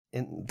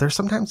And there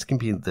sometimes can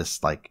be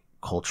this like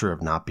culture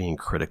of not being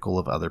critical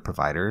of other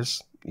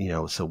providers,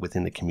 so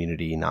within the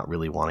community, not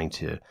really wanting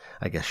to,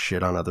 I guess,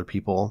 shit on other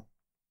people.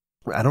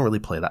 I don't really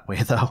play that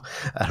way though.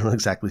 I don't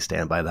exactly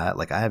stand by that.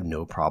 Like I have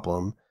no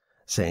problem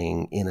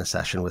saying in a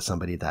session with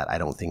somebody that I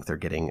don't think they're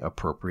getting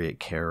appropriate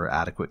care or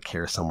adequate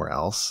care somewhere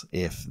else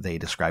if they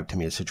describe to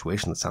me a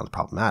situation that sounds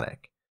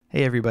problematic.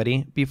 Hey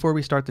everybody, before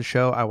we start the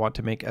show, I want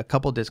to make a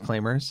couple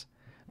disclaimers.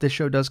 This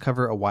show does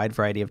cover a wide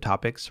variety of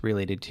topics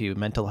related to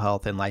mental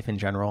health and life in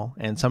general,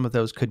 and some of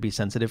those could be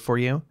sensitive for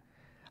you.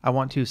 I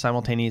want to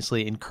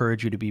simultaneously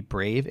encourage you to be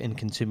brave in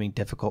consuming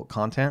difficult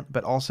content,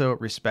 but also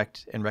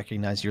respect and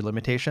recognize your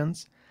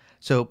limitations.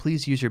 So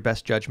please use your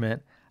best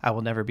judgment. I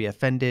will never be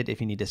offended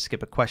if you need to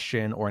skip a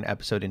question or an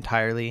episode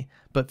entirely,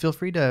 but feel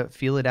free to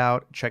feel it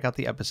out, check out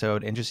the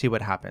episode, and just see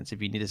what happens.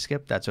 If you need to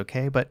skip, that's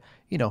okay, but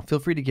feel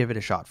free to give it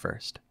a shot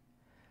first.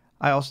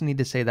 I also need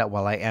to say that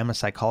while I am a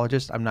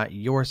psychologist, I'm not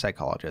your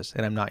psychologist,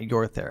 and I'm not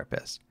your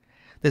therapist.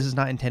 This is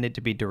not intended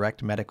to be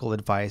direct medical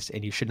advice,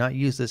 and you should not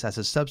use this as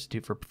a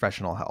substitute for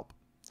professional help.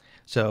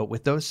 So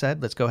with those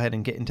said, let's go ahead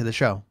and get into the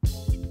show.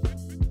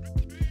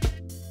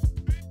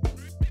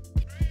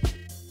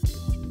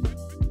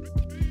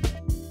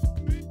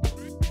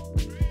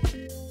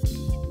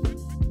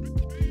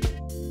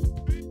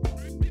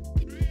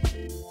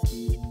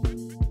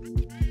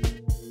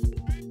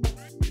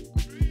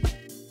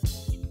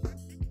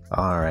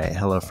 All right.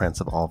 Hello,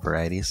 friends of all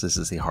varieties. This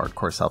is the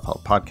Hardcore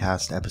Self-Help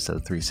Podcast,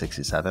 episode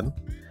 367.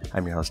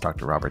 I'm your host,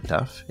 Dr. Robert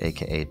Duff,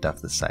 aka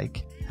Duff the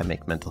Psych. I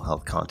make mental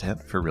health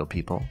content for real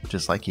people,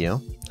 just like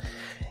you.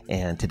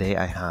 And today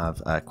I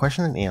have a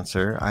question and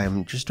answer.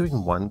 I'm just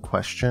doing one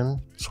question,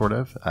 sort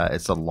of.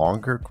 It's a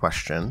longer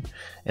question,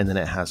 and then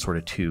it has sort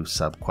of two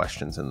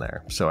sub-questions in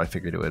there. So I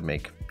figured it would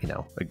make,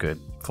 a good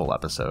full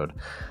episode.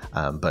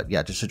 But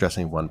yeah, just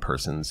addressing one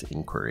person's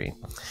inquiry.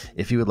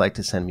 If you would like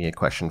to send me a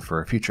question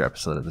for a future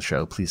episode of the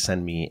show, please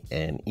send me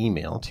an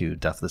email to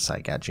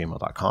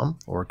duffthepsych@gmail.com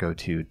or go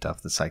to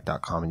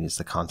duffthepsych.com and use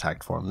the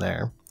contact form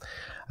there.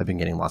 I've been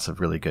getting lots of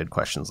really good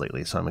questions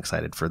lately, so I'm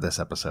excited for this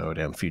episode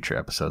and future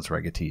episodes where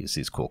I get to use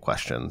these cool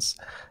questions.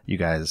 You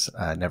guys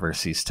never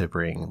cease to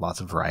bring lots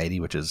of variety,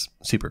 which is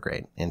super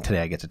great. And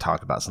today I get to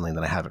talk about something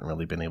that I haven't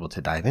really been able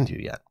to dive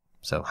into yet.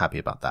 So happy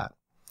about that.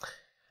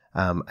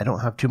 I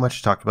don't have too much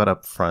to talk about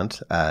up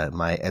front.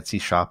 My Etsy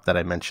shop that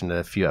I mentioned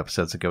a few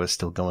episodes ago is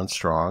still going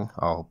strong.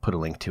 I'll put a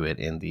link to it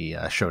in the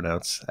show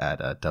notes at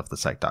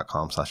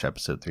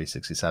duffthepsych.com/episode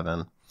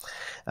 367.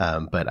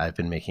 But I've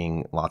been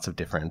making lots of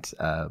different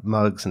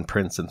mugs and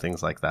prints and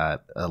things like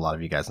that. A lot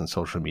of you guys on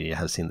social media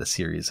have seen the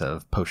series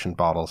of potion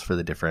bottles for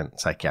the different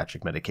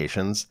psychiatric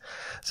medications.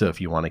 So if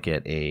you want to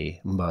get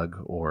a mug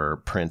or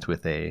print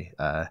with a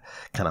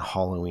kind of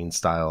Halloween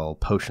style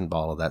potion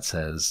bottle that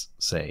says,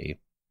 say,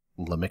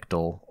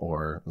 Lamictal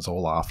or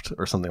Zoloft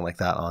or something like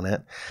that on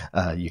it,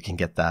 you can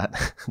get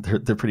that.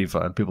 They're pretty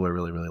fun. People are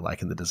really, really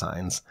liking the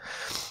designs.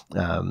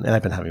 And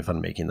I've been having fun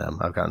making them.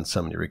 I've gotten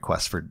so many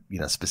requests for,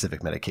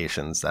 specific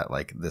medications that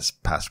like this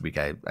past week,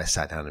 I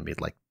sat down and made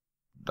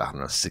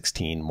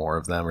 16 more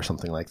of them or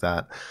something like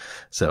that.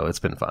 So it's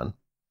been fun.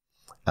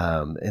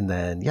 And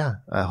then,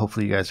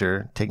 hopefully you guys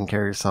are taking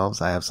care of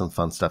yourselves. I have some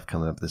fun stuff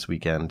coming up this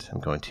weekend.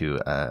 I'm going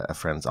to a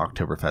friend's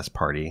Oktoberfest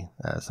party.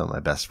 Some of my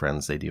best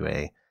friends, they do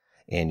a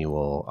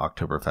annual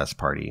Oktoberfest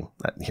party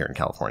here in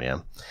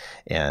California,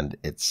 and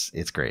it's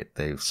great.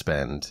 They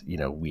spend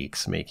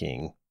weeks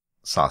making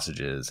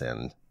sausages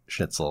and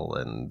schnitzel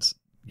and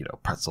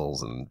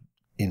pretzels and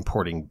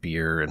importing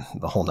beer and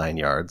the whole 9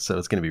 yards. So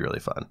it's going to be really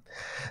fun.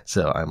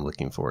 So I'm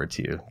looking forward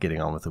to getting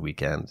on with the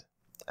weekend.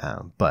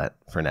 But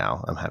for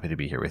now, I'm happy to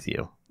be here with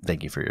you.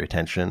 Thank you for your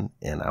attention,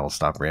 and I will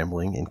stop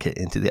rambling and get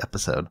into the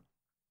episode.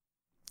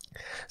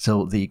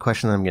 So the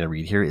question that I'm going to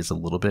read here is a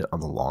little bit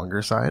on the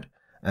longer side.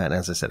 And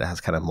as I said, it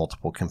has kind of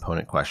multiple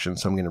component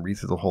questions. So I'm going to read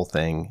through the whole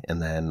thing and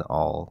then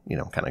I'll,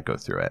 kind of go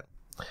through it.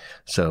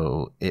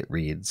 So it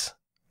reads,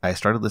 I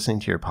started listening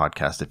to your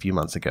podcast a few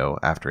months ago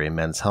after a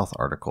Men's Health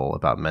article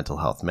about mental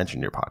health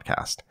mentioned your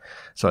podcast.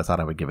 So I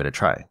thought I would give it a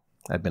try.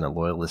 I've been a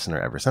loyal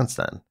listener ever since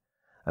then.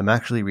 I'm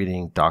actually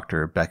reading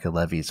Dr. Becca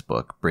Levy's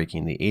book,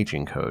 Breaking the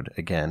Aging Code,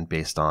 again,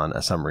 based on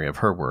a summary of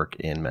her work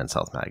in Men's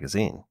Health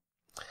magazine.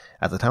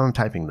 At the time I'm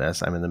typing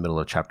this, I'm in the middle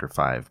of chapter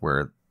 5,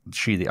 where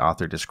she, the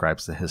author,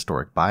 describes the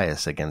historic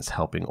bias against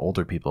helping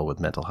older people with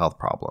mental health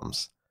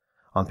problems.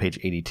 On page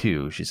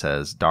 82, she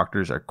says,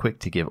 doctors are quick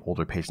to give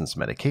older patients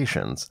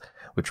medications,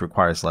 which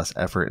requires less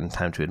effort and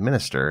time to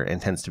administer and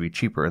tends to be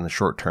cheaper in the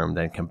short term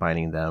than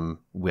combining them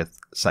with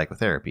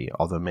psychotherapy,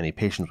 although many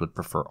patients would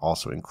prefer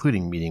also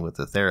including meeting with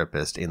a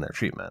therapist in their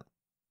treatment.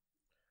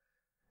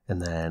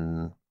 And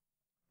then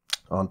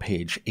on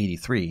page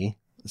 83,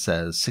 it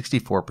says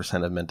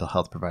 64% of mental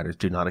health providers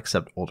do not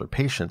accept older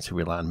patients who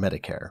rely on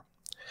Medicare.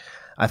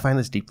 I find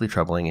this deeply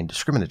troubling and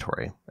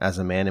discriminatory. As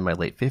a man in my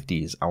late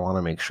 50s, I want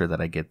to make sure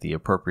that I get the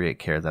appropriate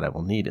care that I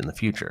will need in the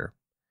future.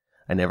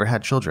 I never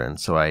had children,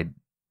 so I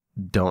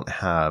don't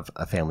have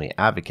a family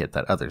advocate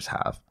that others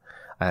have.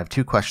 I have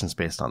two questions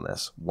based on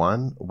this.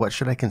 One, what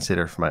should I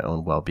consider for my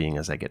own well-being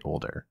as I get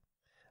older?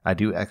 I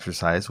do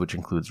exercise, which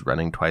includes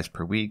running twice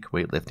per week,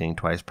 weightlifting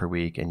twice per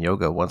week, and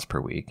yoga once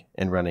per week,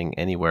 and running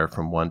anywhere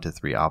from 1 to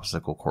 3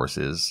 obstacle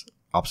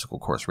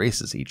course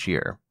races each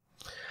year.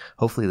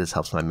 Hopefully this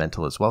helps my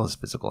mental as well as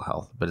physical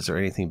health, but is there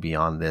anything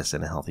beyond this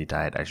in a healthy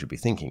diet I should be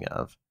thinking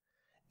of?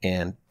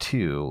 And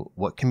 2,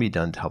 what can be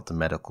done to help the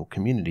medical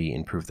community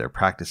improve their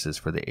practices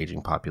for the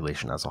aging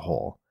population as a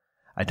whole?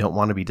 I don't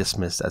want to be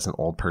dismissed as an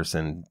old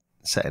person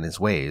set in his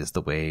ways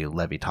the way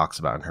Levy talks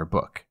about in her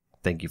book.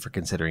 Thank you for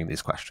considering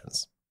these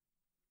questions.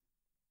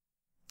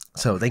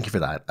 So thank you for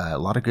that. A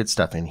lot of good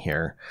stuff in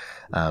here,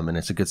 and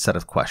it's a good set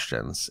of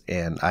questions.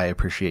 And I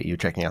appreciate you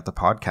checking out the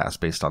podcast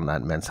based on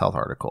that Men's Health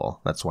article.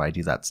 That's why I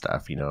do that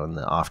stuff, in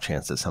the off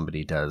chance that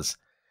somebody does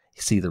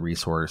see the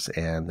resource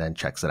and then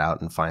checks it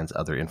out and finds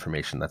other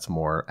information that's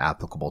more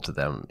applicable to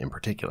them in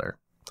particular.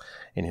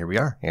 And here we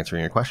are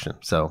answering your question.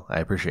 So I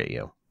appreciate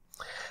you.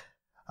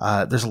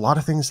 There's a lot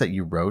of things that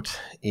you wrote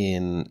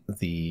in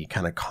the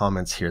kind of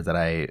comments here that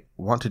I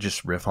want to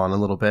just riff on a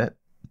little bit,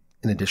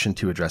 in addition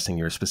to addressing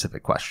your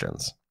specific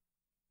questions.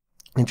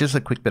 And just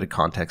a quick bit of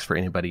context for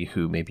anybody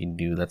who may be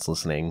new that's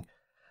listening.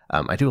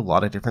 I do a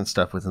lot of different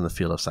stuff within the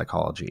field of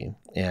psychology,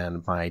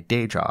 and my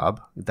day job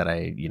that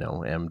I,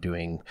 am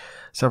doing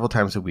several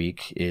times a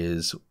week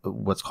is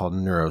what's called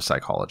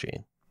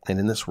neuropsychology. And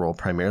in this role,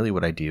 primarily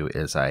what I do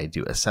is I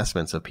do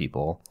assessments of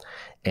people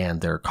and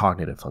their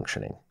cognitive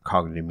functioning,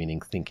 cognitive meaning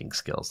thinking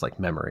skills like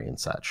memory and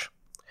such.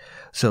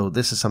 So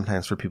this is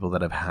sometimes for people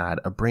that have had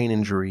a brain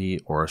injury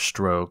or a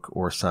stroke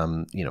or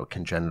some,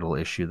 congenital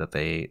issue that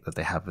they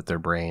have with their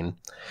brain.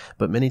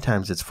 But many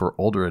times it's for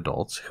older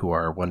adults who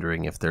are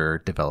wondering if they're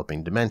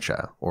developing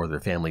dementia, or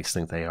their families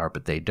think they are,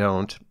 but they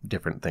don't,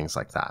 different things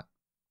like that.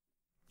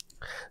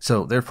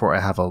 So therefore, I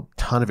have a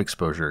ton of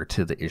exposure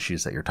to the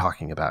issues that you're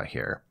talking about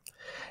here.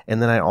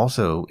 And then I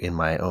also, in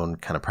my own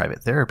kind of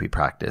private therapy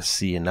practice,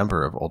 see a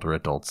number of older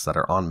adults that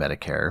are on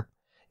Medicare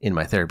in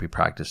my therapy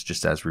practice,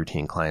 just as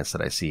routine clients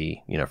that I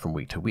see, from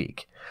week to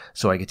week.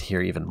 So I get to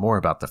hear even more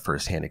about the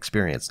firsthand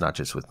experience, not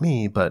just with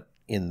me, but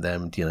in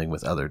them dealing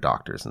with other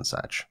doctors and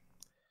such.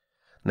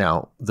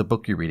 Now, the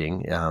book you're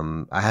reading,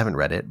 I haven't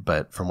read it,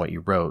 but from what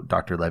you wrote,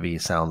 Dr. Levy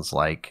sounds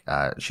like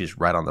she's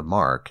right on the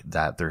mark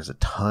that there's a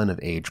ton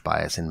of age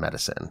bias in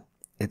medicine.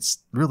 It's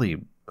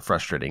really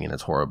frustrating and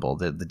it's horrible.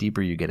 The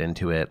deeper you get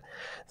into it,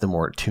 the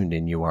more tuned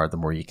in you are, the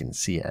more you can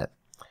see it.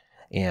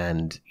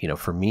 And,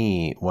 for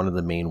me, one of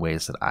the main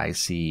ways that I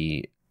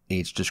see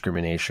age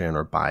discrimination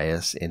or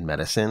bias in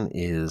medicine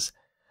is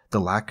the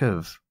lack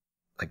of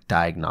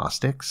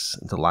diagnostics,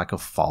 the lack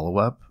of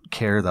follow-up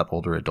care that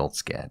older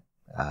adults get.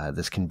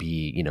 This can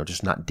be,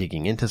 just not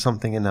digging into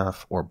something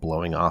enough or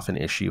blowing off an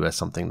issue as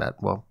something that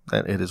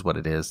it is what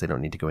it is. They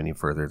don't need to go any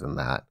further than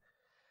that.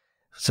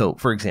 So,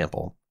 for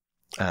example,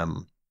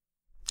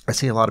 I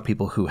see a lot of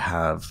people who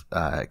have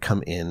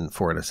come in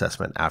for an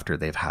assessment after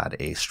they've had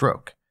a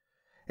stroke.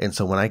 And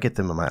so when I get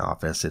them in my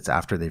office, it's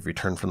after they've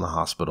returned from the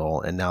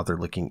hospital and now they're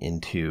looking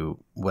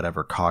into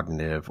whatever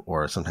cognitive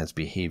or sometimes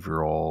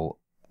behavioral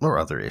or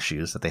other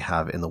issues that they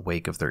have in the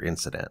wake of their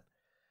incident.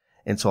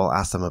 And so I'll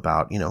ask them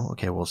about,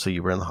 okay, well, so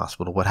you were in the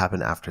hospital. What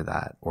happened after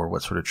that? Or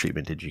what sort of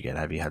treatment did you get?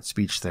 Have you had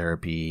speech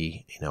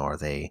therapy? Are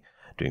they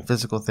doing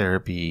physical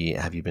therapy?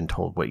 Have you been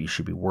told what you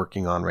should be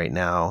working on right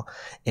now?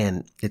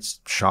 And it's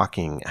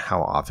shocking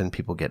how often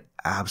people get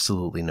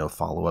absolutely no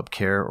follow-up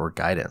care or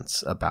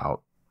guidance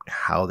about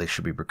how they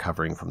should be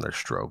recovering from their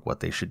stroke,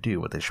 what they should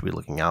do, what they should be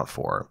looking out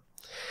for.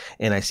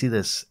 And I see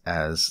this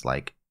as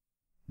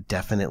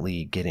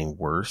definitely getting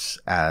worse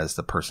as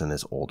the person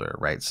is older,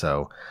 right?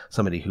 So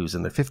somebody who's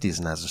in their 50s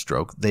and has a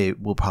stroke, they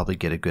will probably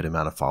get a good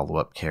amount of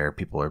follow-up care.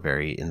 People are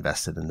very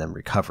invested in them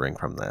recovering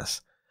from this.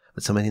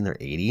 But somebody in their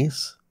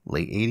 80s,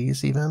 late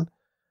 80s even,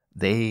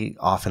 they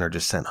often are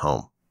just sent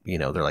home.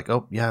 They're like,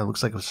 oh, yeah, it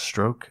looks like it was a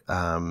stroke.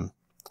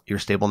 You're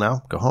stable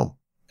now, go home.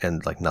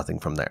 And nothing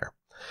from there.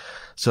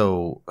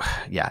 So,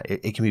 yeah,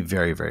 it can be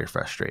very, very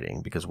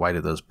frustrating because why do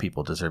those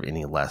people deserve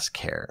any less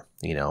care?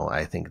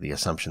 I think the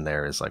assumption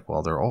there is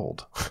they're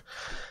old.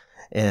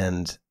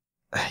 And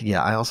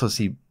yeah, I also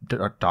see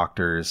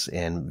doctors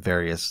and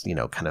various,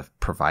 kind of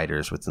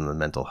providers within the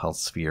mental health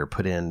sphere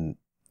put in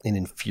an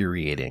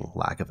infuriating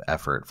lack of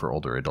effort for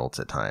older adults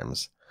at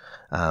times.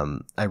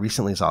 I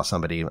recently saw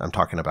somebody, I'm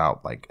talking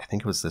about I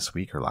think it was this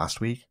week or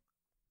last week.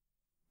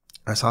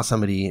 I saw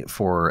somebody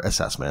for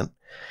assessment,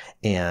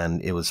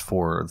 and it was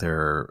for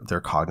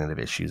their cognitive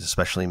issues,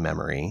 especially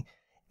memory.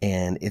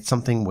 And it's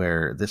something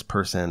where this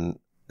person,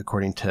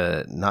 according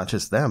to not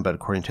just them, but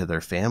according to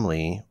their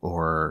family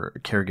or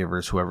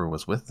caregivers, whoever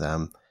was with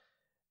them,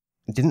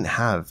 didn't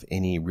have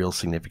any real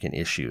significant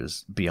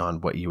issues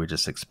beyond what you would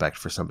just expect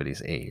for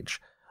somebody's age,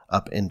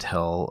 up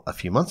until a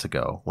few months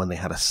ago when they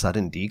had a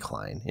sudden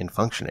decline in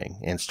functioning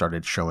and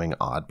started showing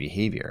odd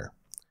behavior.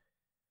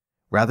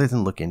 Rather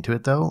than look into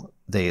it, though,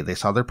 they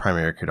saw their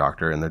primary care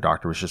doctor, and their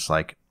doctor was just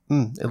like,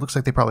 it looks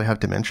like they probably have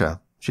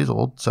dementia. She's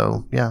old,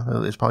 so yeah,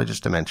 it's probably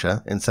just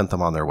dementia, and sent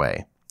them on their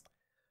way.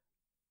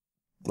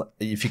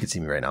 if you could see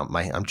me right now,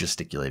 I'm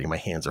gesticulating. My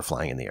hands are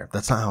flying in the air.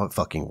 That's not how it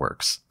fucking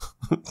works.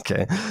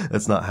 Okay.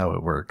 That's not how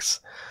it works.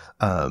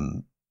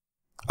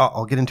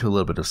 I'll get into a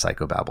little bit of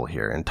psychobabble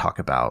here and talk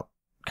about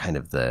kind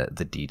of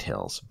the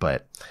details,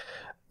 but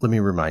let me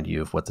remind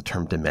you of what the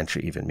term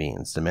dementia even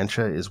means.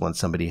 Dementia is when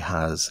somebody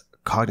has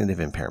cognitive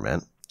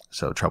impairment,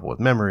 so trouble with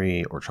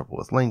memory or trouble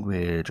with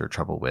language or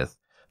trouble with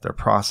their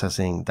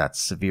processing that's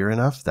severe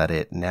enough that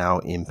it now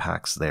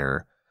impacts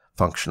their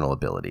functional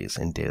abilities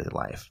in daily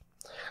life.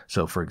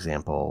 So, for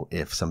example,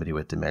 if somebody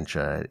with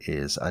dementia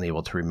is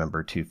unable to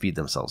remember to feed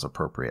themselves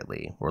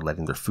appropriately or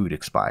letting their food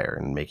expire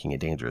and making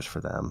it dangerous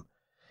for them,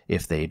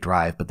 if they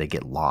drive but they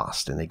get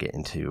lost and they get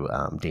into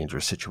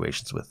dangerous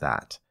situations with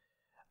that,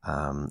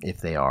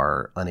 if they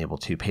are unable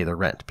to pay their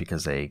rent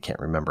because they can't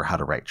remember how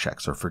to write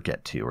checks or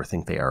forget to or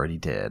think they already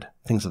did,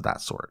 things of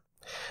that sort.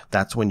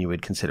 That's when you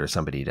would consider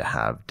somebody to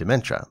have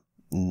dementia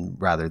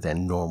rather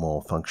than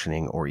normal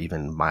functioning or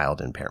even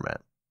mild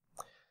impairment.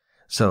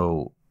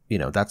 So,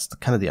 that's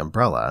kind of the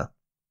umbrella.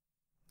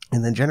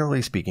 And then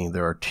generally speaking,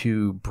 there are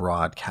two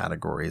broad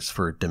categories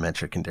for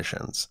dementia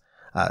conditions.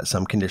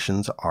 Some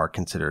conditions are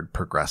considered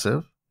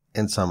progressive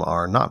and some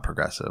are not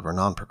progressive or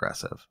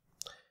non-progressive.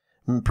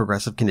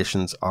 Progressive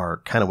conditions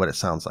are kind of what it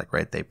sounds like,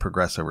 right? They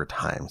progress over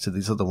time. So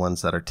these are the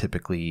ones that are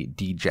typically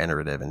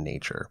degenerative in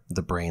nature.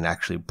 The brain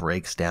actually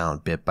breaks down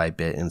bit by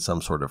bit in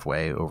some sort of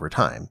way over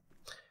time.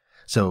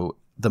 So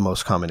the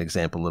most common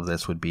example of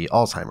this would be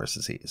Alzheimer's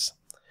disease.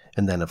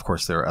 And then, of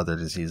course, there are other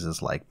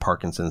diseases like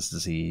Parkinson's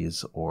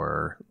disease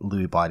or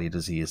Lewy body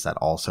disease that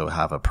also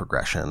have a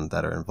progression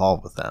that are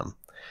involved with them.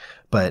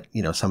 But,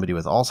 somebody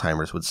with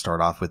Alzheimer's would start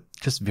off with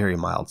just very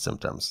mild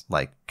symptoms,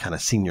 like kind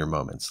of senior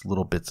moments,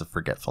 little bits of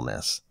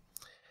forgetfulness.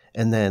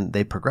 And then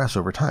they progress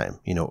over time,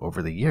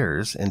 over the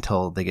years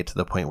until they get to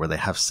the point where they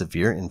have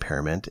severe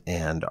impairment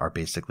and are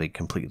basically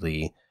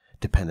completely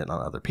dependent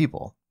on other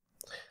people.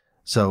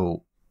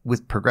 So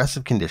with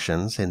progressive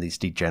conditions and these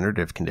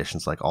degenerative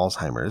conditions like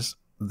Alzheimer's,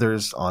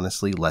 there's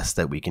honestly less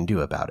that we can do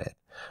about it.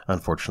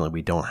 Unfortunately,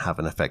 we don't have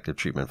an effective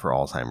treatment for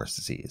Alzheimer's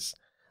disease.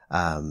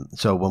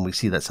 So when we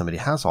see that somebody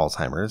has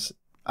Alzheimer's,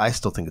 I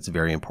still think it's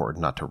very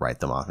important not to write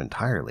them off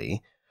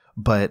entirely,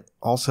 but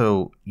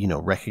also,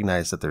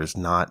 recognize that there's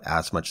not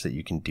as much that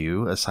you can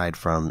do aside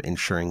from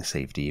ensuring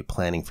safety,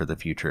 planning for the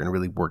future, and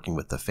really working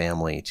with the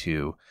family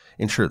to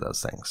ensure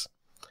those things.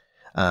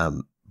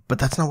 But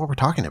that's not what we're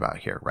talking about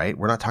here, right?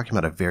 We're not talking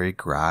about a very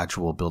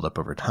gradual buildup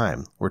over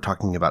time. We're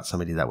talking about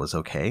somebody that was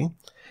okay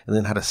and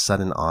then had a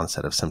sudden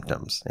onset of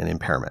symptoms and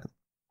impairment.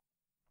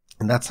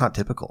 And that's not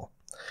typical.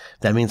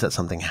 That means that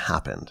something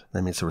happened.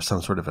 That means there was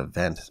some sort of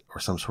event or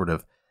some sort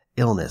of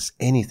illness,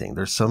 anything.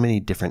 There's so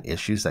many different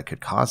issues that could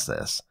cause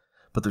this,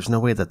 but there's no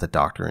way that the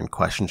doctor in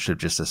question should have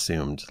just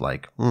assumed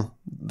like,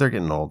 they're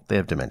getting old. They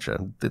have dementia.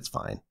 It's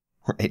fine,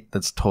 right?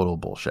 That's total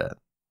bullshit.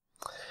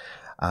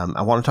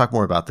 I want to talk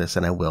more about this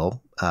and I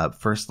will.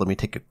 First, let me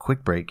take a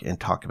quick break and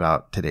talk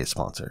about today's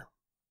sponsor.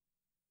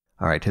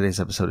 All right. Today's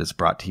episode is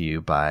brought to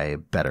you by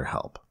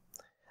BetterHelp.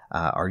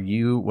 Are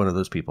you one of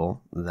those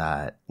people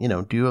that,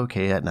 do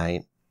okay at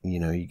night?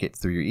 You get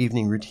through your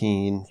evening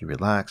routine, you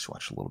relax, you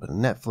watch a little bit of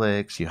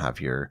Netflix, you have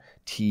your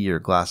tea or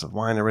glass of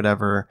wine or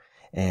whatever,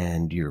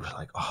 and you're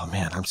like, oh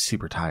man, I'm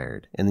super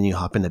tired. And then you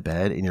hop into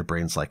bed and your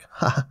brain's like,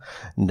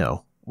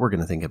 no, we're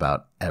going to think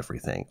about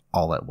everything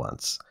all at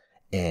once.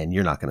 And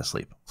you're not going to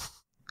sleep.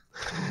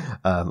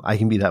 I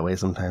can be that way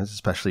sometimes,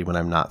 especially when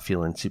I'm not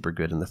feeling super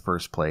good in the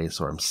first place,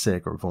 or I'm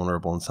sick or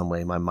vulnerable in some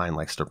way. My mind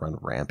likes to run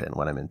rampant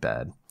when I'm in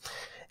bed.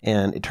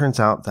 And it turns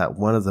out that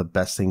one of the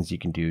best things you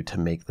can do to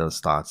make those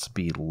thoughts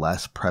be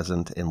less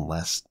present and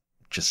less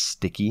just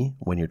sticky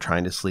when you're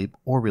trying to sleep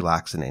or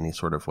relax in any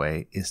sort of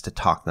way is to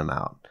talk them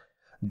out.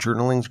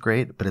 Journaling's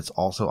great, but it's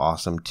also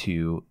awesome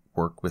to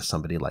work with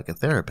somebody like a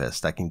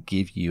therapist that can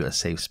give you a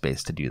safe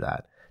space to do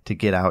that, to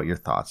get out your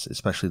thoughts,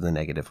 especially the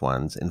negative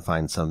ones, and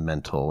find some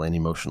mental and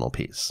emotional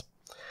peace.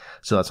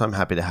 So that's why I'm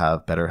happy to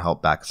have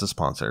BetterHelp back as a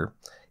sponsor.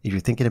 If you're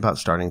thinking about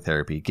starting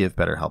therapy, give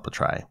BetterHelp a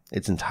try.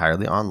 It's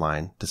entirely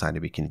online, designed to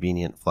be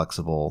convenient,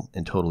 flexible,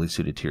 and totally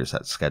suited to your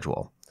set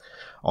schedule.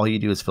 All you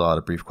do is fill out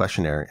a brief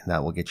questionnaire, and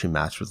that will get you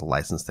matched with a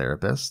licensed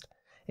therapist.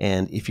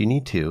 And if you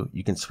need to,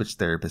 you can switch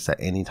therapists at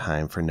any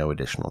time for no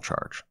additional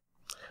charge.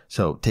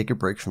 So take a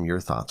break from your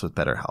thoughts with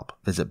BetterHelp.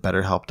 Visit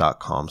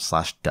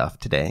betterhelp.com/duff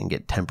today and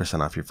get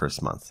 10% off your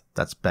first month.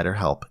 That's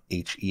BetterHelp,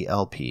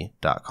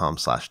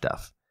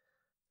 HELP.com/duff.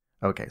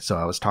 Okay, so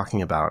I was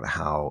talking about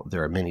how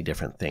there are many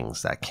different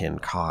things that can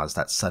cause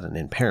that sudden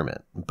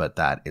impairment, but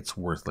that it's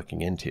worth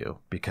looking into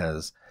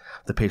because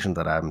the patient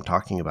that I'm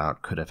talking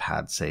about could have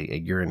had, say, a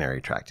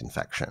urinary tract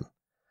infection.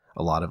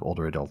 A lot of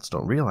older adults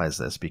don't realize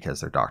this because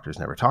their doctors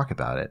never talk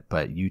about it,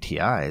 but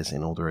UTIs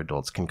in older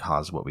adults can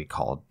cause what we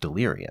call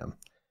delirium,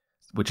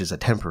 which is a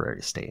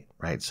temporary state,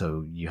 right?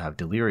 So you have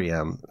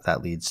delirium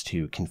that leads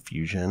to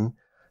confusion,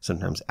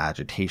 sometimes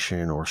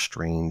agitation or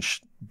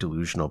strange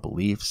delusional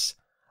beliefs.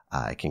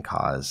 It can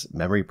cause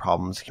memory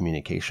problems,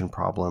 communication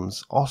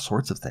problems, all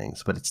sorts of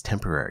things, but it's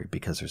temporary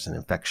because there's an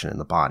infection in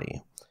the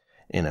body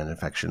and an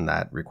infection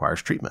that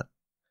requires treatment.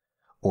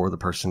 Or the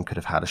person could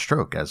have had a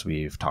stroke, as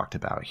we've talked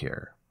about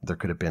here. There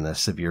could have been a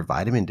severe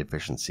vitamin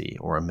deficiency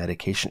or a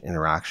medication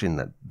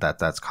interaction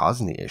that's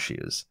causing the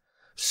issues.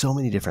 So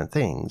many different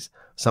things.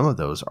 Some of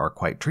those are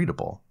quite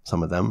treatable.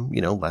 Some of them,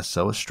 less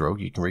so. A stroke,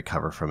 you can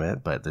recover from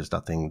it, but there's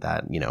nothing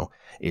that,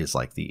 is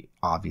like the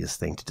obvious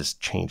thing to just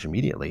change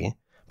immediately.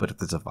 But if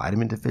there's a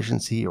vitamin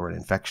deficiency or an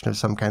infection of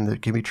some kind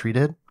that can be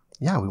treated,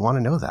 yeah, we want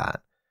to know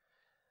that.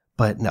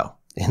 But no,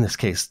 in this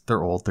case,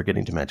 they're old, they're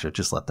getting dementia,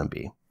 just let them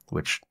be,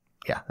 which,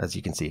 yeah, as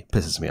you can see,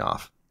 pisses me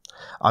off.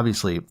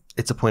 Obviously,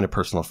 it's a point of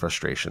personal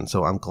frustration,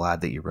 so I'm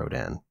glad that you wrote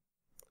in.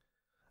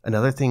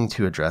 Another thing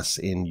to address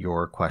in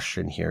your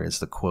question here is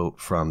the quote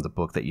from the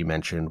book that you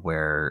mentioned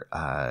where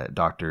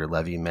Dr.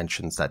 Levy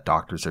mentions that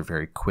doctors are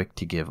very quick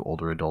to give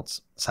older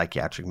adults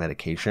psychiatric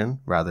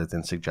medication rather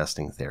than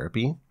suggesting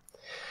therapy.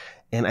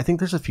 And I think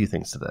there's a few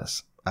things to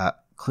this.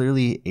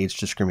 Clearly, age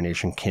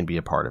discrimination can be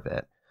a part of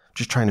it.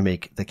 Just trying to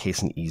make the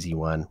case an easy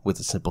one with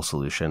a simple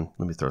solution.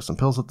 Let me throw some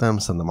pills at them,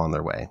 send them on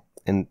their way.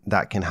 And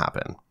that can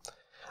happen.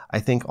 I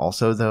think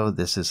also, though,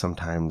 this is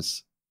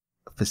sometimes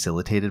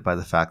facilitated by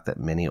the fact that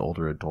many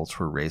older adults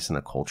were raised in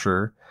a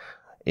culture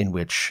in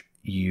which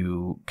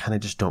you kind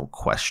of just don't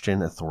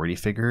question authority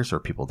figures or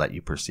people that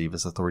you perceive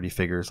as authority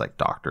figures like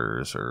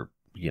doctors or,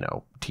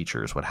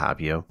 teachers, what have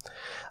you,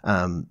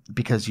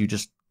 because you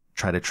just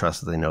try to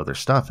trust that they know their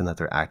stuff and that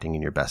they're acting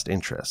in your best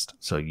interest.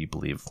 So you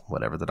believe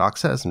whatever the doc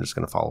says and just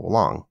going to follow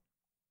along.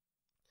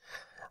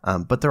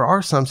 But there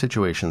are some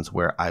situations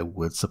where I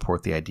would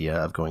support the idea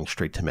of going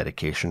straight to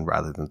medication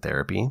rather than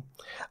therapy.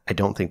 I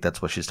don't think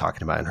that's what she's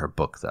talking about in her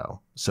book,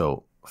 though.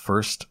 So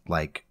first,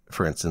 like,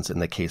 for instance, in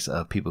the case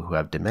of people who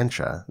have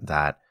dementia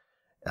that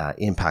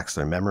impacts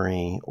their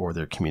memory or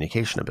their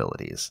communication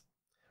abilities.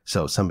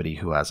 So somebody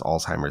who has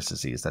Alzheimer's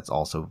disease that's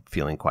also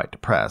feeling quite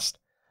depressed,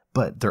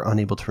 but they're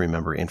unable to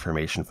remember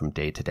information from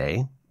day to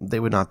day, they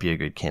would not be a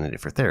good candidate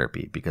for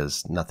therapy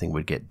because nothing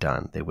would get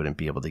done. They wouldn't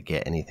be able to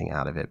get anything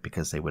out of it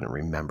because they wouldn't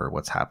remember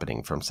what's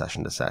happening from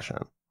session to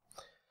session.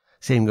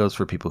 Same goes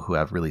for people who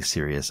have really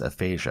serious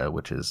aphasia,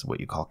 which is what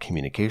you call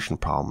communication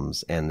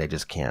problems, and they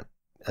just can't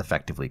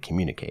effectively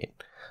communicate.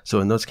 So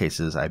in those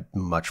cases, I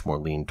much more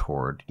lean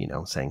toward,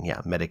 saying,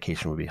 yeah,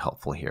 medication would be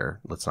helpful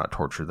here. Let's not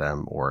torture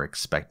them or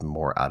expect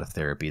more out of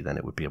therapy than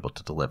it would be able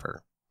to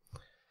deliver.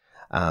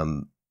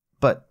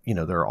 But,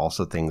 there are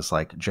also things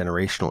like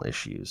generational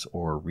issues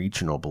or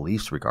regional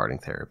beliefs regarding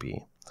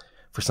therapy.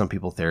 For some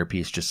people, therapy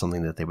is just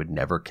something that they would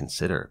never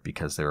consider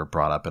because they were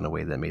brought up in a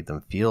way that made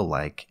them feel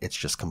like it's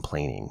just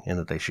complaining and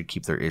that they should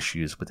keep their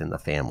issues within the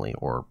family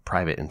or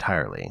private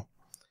entirely.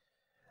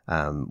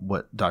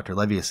 What Dr.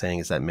 Levy is saying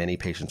is that many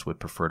patients would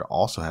prefer to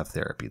also have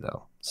therapy,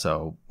 though.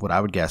 So what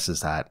I would guess is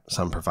that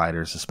some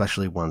providers,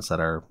 especially ones that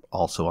are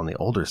also on the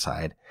older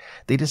side,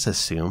 they just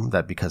assume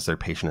that because their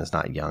patient is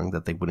not young,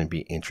 that they wouldn't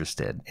be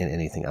interested in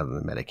anything other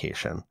than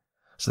medication.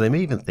 So they may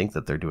even think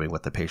that they're doing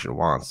what the patient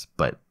wants,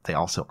 but they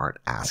also aren't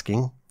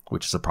asking,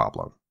 which is a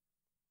problem.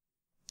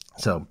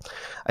 So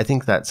I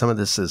think that some of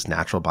this is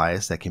natural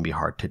bias that can be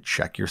hard to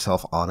check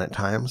yourself on at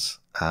times.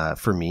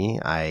 For me,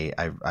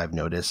 I've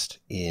noticed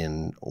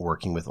in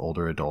working with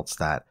older adults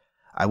that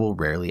I will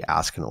rarely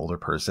ask an older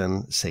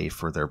person, say,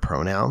 for their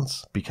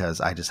pronouns,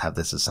 because I just have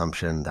this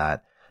assumption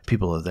that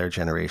people of their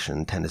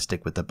generation tend to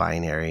stick with the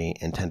binary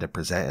and tend to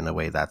present in a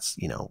way that's,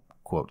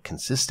 quote,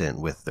 consistent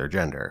with their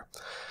gender.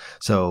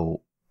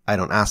 So I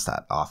don't ask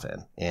that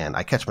often. And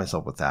I catch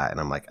myself with that. And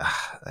I'm like,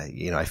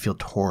 I feel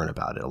torn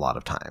about it a lot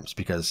of times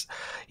because,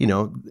 in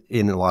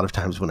a lot of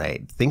times when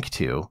I think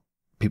to,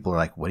 people are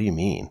like, what do you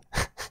mean?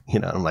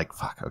 I'm like,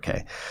 fuck,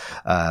 okay.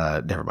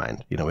 Never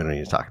mind. We don't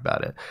need to talk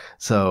about it.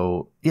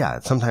 So yeah,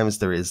 sometimes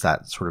there is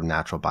that sort of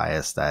natural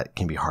bias that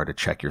can be hard to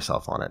check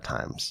yourself on at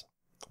times.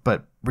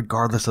 But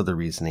regardless of the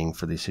reasoning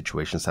for these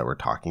situations that we're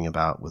talking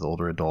about with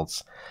older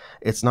adults,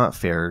 it's not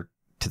fair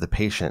to the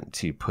patient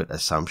to put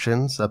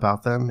assumptions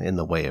about them in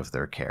the way of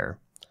their care.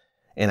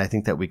 And I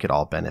think that we could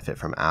all benefit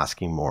from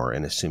asking more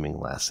and assuming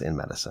less in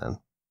medicine.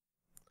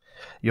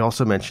 You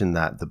also mentioned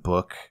that the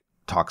book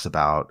talks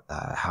about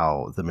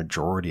how the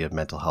majority of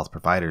mental health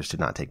providers do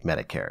not take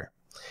Medicare.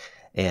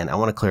 And I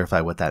want to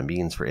clarify what that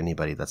means for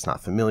anybody that's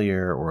not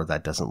familiar or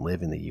that doesn't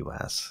live in the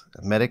U.S.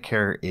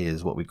 Medicare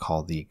is what we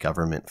call the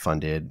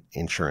government-funded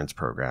insurance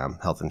program,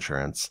 health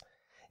insurance,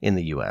 in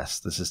the U.S.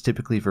 This is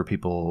typically for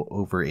people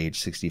over age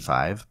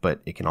 65, but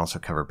it can also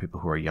cover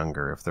people who are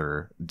younger if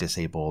they're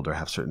disabled or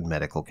have certain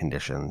medical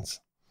conditions.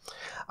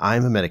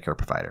 I'm a Medicare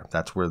provider.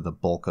 That's where the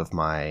bulk of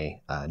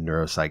my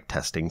neuropsych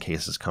testing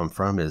cases come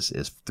from is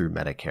through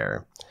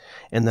Medicare.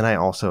 And then I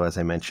also, as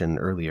I mentioned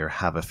earlier,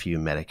 have a few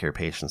Medicare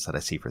patients that I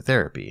see for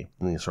therapy.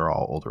 And these are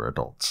all older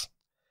adults.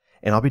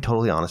 And I'll be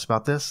totally honest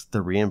about this.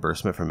 The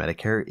reimbursement for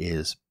Medicare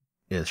is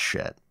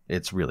shit.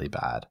 It's really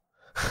bad.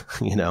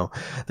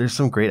 There's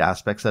some great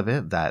aspects of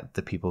it that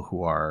the people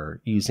who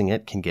are using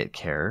it can get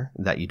care,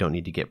 that you don't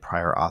need to get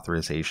prior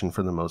authorization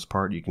for the most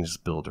part. You can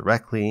just bill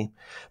directly,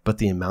 but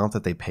the amount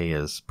that they pay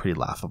is pretty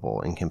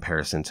laughable in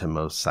comparison to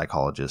most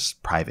psychologists'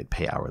 private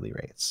pay hourly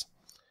rates.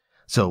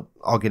 So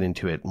I'll get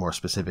into it more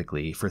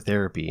specifically. For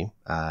therapy,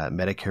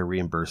 Medicare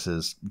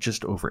reimburses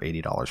just over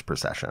 $80 per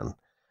session.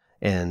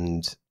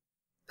 And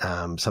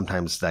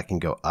sometimes that can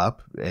go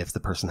up if the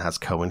person has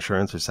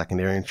co-insurance or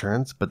secondary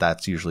insurance, but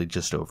that's usually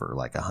just over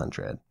like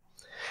 $100.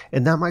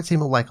 And that might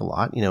seem like a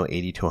lot,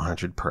 80 to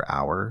 100 per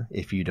hour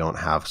if you don't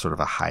have sort of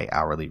a high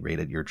hourly rate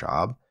at your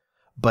job.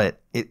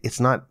 But it's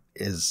not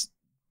as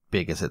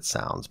big as it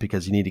sounds,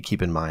 because you need to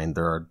keep in mind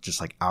there are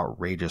just like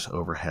outrageous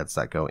overheads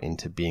that go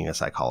into being a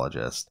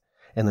psychologist.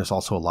 And there's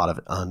also a lot of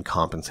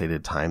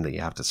uncompensated time that you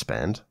have to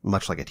spend,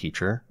 much like a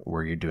teacher,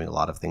 where you're doing a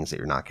lot of things that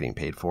you're not getting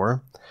paid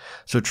for.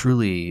 So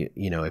truly,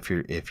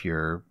 if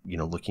you're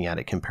looking at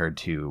it compared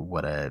to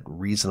what a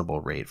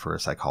reasonable rate for a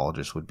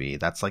psychologist would be,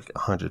 that's like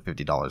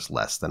 $150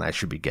 less than I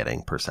should be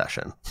getting per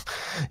session,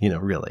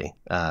 really.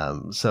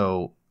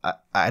 So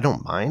I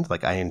don't mind.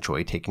 Like, I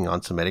enjoy taking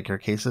on some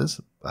Medicare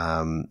cases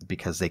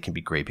because they can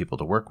be great people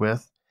to work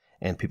with.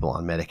 And people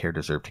on Medicare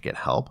deserve to get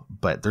help,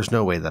 but there's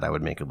no way that I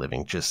would make a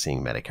living just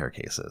seeing Medicare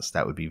cases.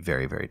 That would be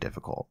very, very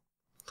difficult.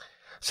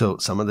 So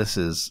some of this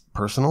is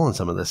personal and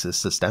some of this is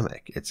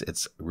systemic.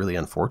 It's really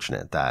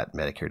unfortunate that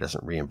Medicare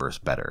doesn't reimburse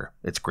better.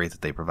 It's great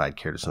that they provide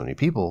care to so many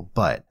people,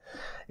 but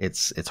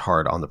it's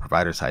hard on the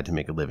provider side to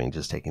make a living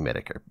just taking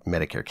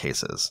Medicare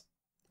cases.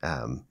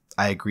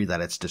 I agree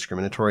that it's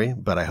discriminatory,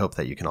 but I hope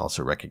that you can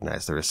also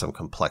recognize there is some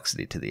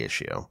complexity to the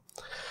issue.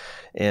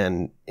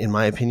 And in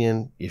my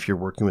opinion, if you're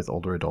working with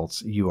older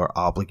adults, you are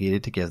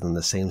obligated to give them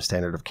the same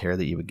standard of care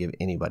that you would give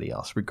anybody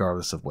else,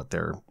 regardless of what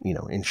their,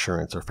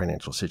 insurance or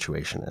financial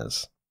situation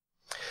is.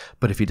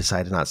 But if you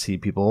decide to not see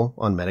people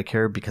on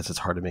Medicare because it's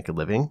hard to make a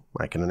living,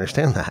 I can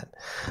understand that.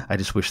 I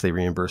just wish they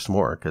reimbursed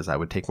more, because I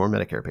would take more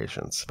Medicare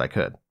patients if I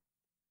could.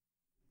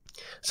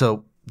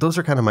 So those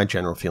are kind of my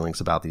general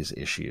feelings about these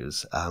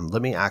issues.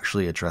 Let me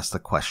actually address the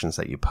questions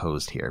that you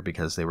posed here,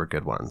 because they were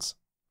good ones.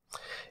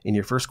 In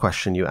your first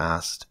question, you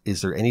asked,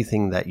 is there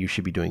anything that you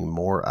should be doing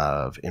more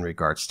of in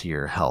regards to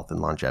your health and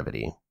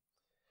longevity?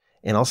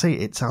 And I'll say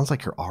it sounds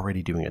like you're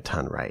already doing a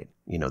ton right.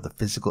 The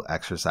physical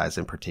exercise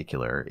in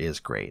particular is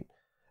great.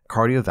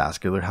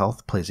 Cardiovascular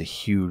health plays a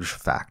huge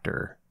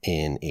factor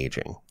in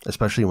aging,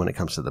 especially when it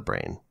comes to the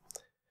brain.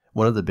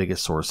 One of the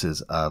biggest sources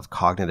of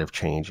cognitive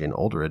change in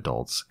older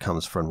adults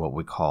comes from what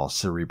we call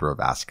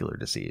cerebrovascular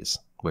disease,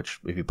 which,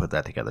 if you put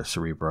that together,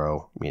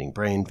 cerebro meaning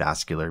brain,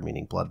 vascular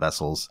meaning blood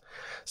vessels.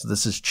 So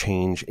this is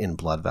change in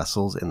blood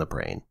vessels in the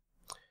brain.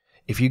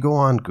 If you go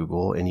on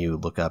Google and you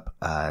look up,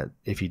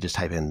 if you just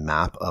type in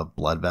map of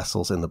blood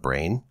vessels in the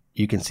brain,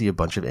 you can see a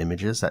bunch of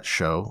images that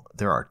show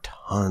there are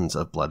tons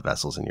of blood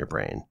vessels in your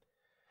brain.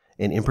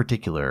 And in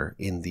particular,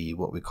 in the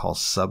what we call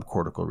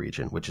subcortical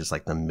region, which is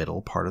like the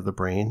middle part of the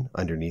brain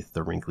underneath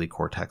the wrinkly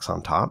cortex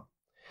on top.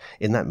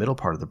 In that middle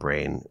part of the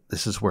brain,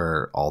 this is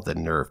where all the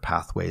nerve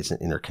pathways and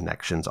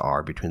interconnections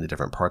are between the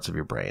different parts of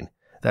your brain.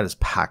 That is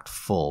packed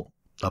full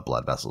of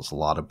blood vessels, a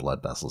lot of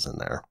blood vessels in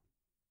there.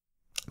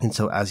 And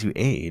so as you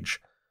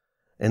age,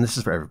 and this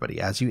is for everybody,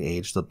 as you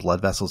age, the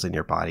blood vessels in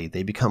your body,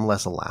 they become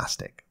less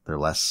elastic, they're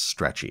less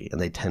stretchy,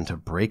 and they tend to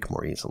break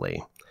more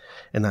easily.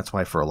 And that's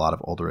why for a lot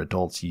of older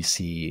adults, you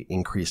see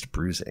increased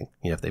bruising.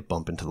 If they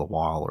bump into the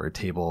wall or a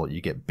table,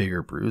 you get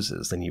bigger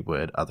bruises than you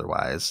would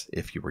otherwise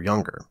if you were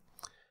younger.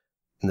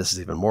 And this is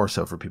even more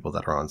so for people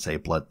that are on, say,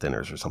 blood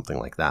thinners or something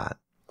like that.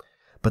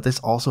 But this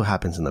also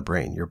happens in the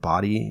brain. Your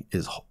body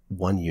is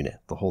one unit.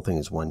 The whole thing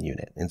is one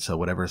unit. And so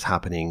whatever is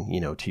happening,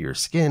 to your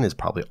skin is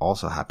probably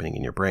also happening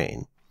in your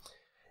brain.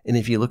 And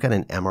if you look at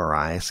an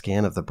MRI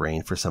scan of the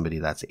brain for somebody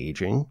that's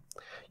aging,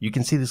 you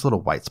can see these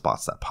little white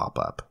spots that pop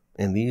up.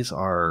 And these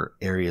are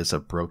areas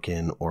of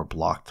broken or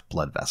blocked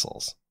blood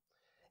vessels.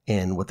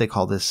 And what they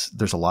call this,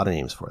 there's a lot of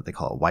names for it. They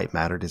call it white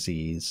matter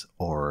disease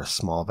or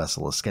small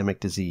vessel ischemic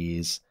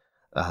disease.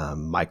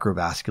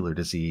 Microvascular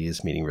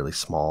disease, meaning really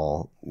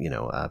small,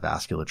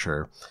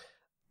 vasculature.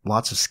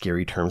 Lots of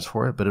scary terms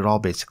for it, but it all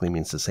basically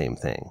means the same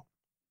thing.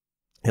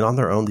 And on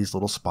their own, these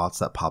little spots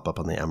that pop up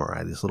on the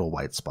MRI, these little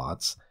white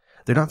spots,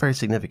 they're not very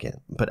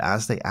significant, but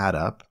as they add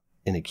up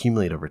and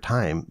accumulate over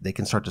time, they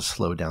can start to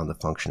slow down the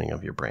functioning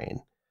of your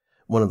brain.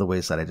 One of the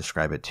ways that I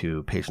describe it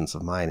to patients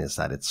of mine is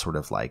that it's sort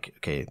of like,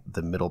 okay,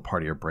 the middle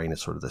part of your brain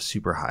is sort of the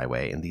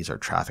superhighway, and these are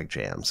traffic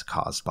jams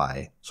caused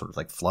by sort of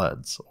like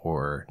floods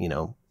or,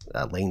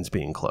 lanes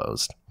being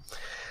closed.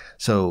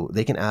 So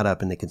they can add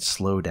up and they can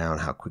slow down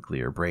how quickly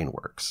your brain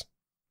works.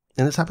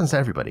 And this happens to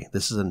everybody.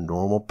 This is a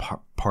normal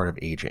part of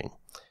aging.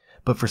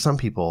 But for some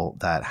people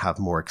that have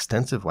more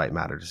extensive white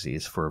matter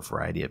disease for a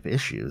variety of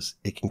issues,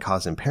 it can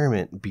cause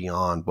impairment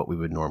beyond what we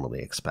would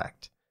normally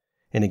expect.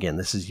 And again,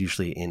 this is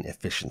usually in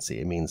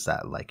efficiency. It means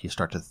that like you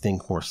start to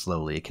think more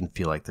slowly. It can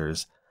feel like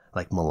there's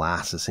like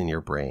molasses in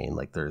your brain,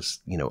 like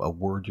there's, a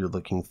word you're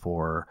looking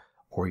for,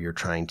 or you're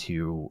trying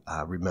to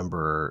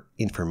remember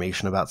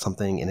information about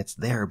something and it's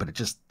there, but it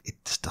just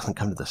doesn't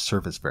come to the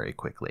surface very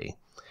quickly.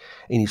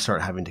 And you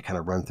start having to kind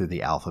of run through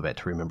the alphabet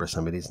to remember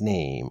somebody's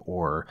name,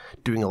 or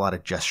doing a lot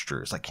of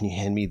gestures. Like, can you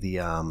hand me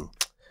the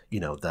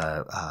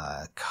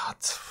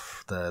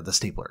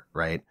stapler,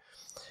 right?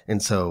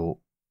 And so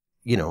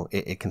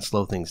it can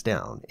slow things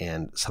down.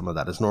 And some of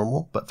that is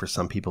normal, but for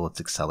some people it's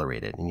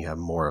accelerated and you have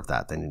more of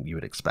that than you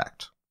would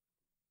expect.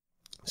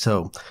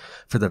 So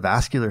for the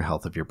vascular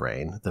health of your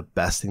brain, the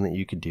best thing that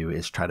you can do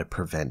is try to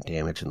prevent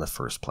damage in the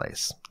first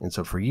place. And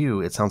so for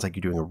you, it sounds like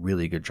you're doing a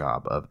really good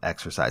job of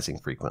exercising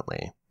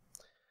frequently.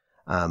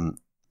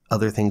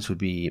 Other things would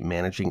be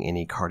managing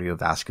any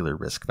cardiovascular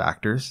risk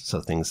factors. So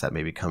things that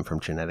maybe come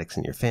from genetics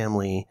in your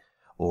family,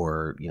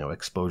 or,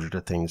 exposure to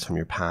things from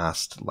your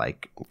past,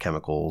 like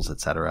chemicals,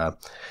 etc.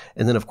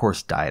 And then, of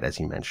course, diet, as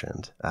you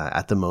mentioned.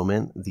 At the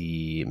moment,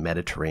 the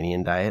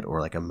Mediterranean diet, or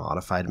like a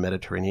modified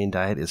Mediterranean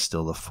diet, is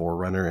still the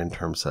forerunner in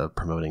terms of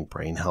promoting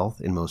brain health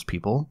in most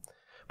people.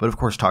 But of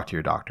course, talk to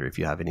your doctor if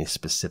you have any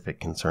specific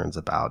concerns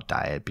about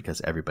diet,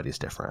 because everybody's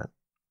different.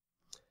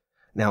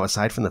 Now,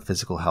 aside from the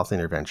physical health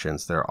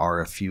interventions, there are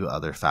a few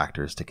other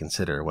factors to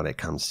consider when it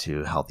comes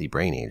to healthy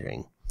brain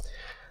aging.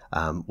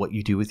 What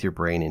you do with your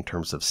brain in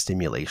terms of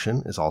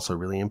stimulation is also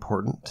really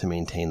important to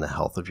maintain the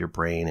health of your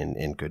brain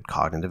and good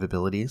cognitive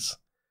abilities.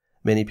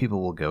 Many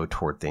people will go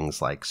toward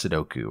things like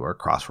Sudoku or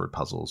crossword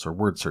puzzles or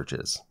word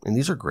searches, and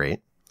these are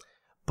great,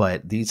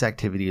 but these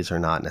activities are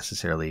not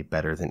necessarily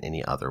better than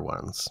any other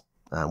ones.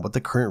 What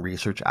the current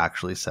research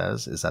actually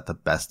says is that the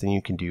best thing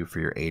you can do for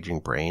your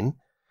aging brain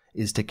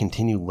is to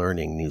continue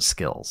learning new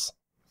skills.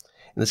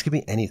 And this could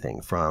be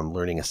anything from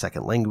learning a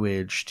second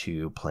language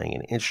to playing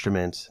an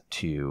instrument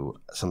to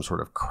some sort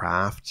of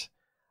craft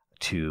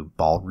to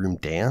ballroom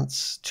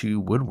dance to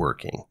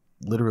woodworking.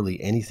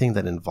 Literally anything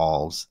that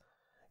involves,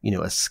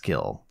 a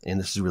skill. And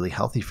this is really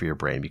healthy for your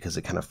brain because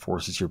it kind of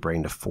forces your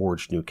brain to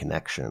forge new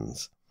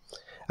connections.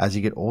 As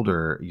you get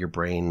older, your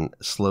brain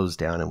slows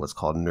down in what's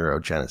called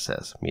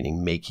neurogenesis,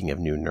 meaning making of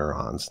new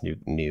neurons,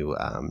 new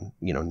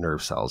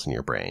nerve cells in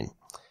your brain.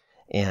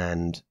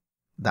 And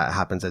that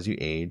happens as you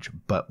age,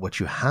 but what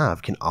you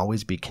have can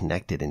always be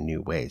connected in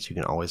new ways. You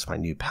can always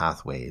find new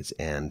pathways,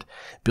 and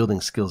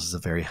building skills is a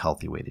very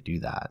healthy way to do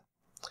that.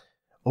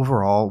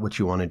 Overall, what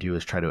you want to do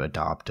is try to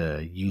adopt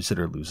a use it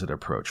or lose it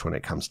approach when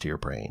it comes to your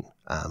brain.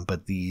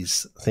 But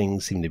these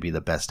things seem to be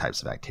the best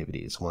types of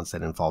activities, ones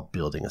that involve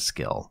building a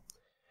skill.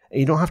 And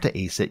you don't have to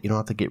ace it. You don't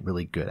have to get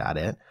really good at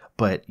it,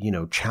 but,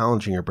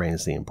 challenging your brain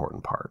is the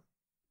important part.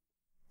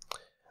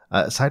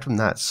 Aside from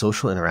that,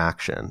 social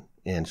interaction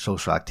and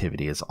social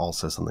activity is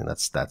also something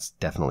that's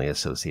definitely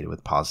associated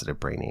with positive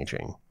brain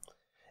aging.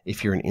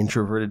 If you're an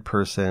introverted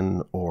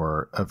person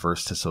or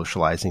averse to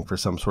socializing for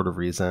some sort of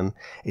reason,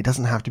 it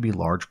doesn't have to be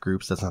large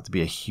groups, doesn't have to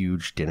be a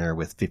huge dinner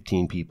with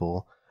 15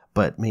 people,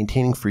 but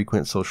maintaining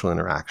frequent social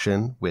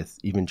interaction with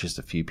even just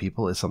a few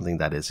people is something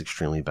that is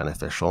extremely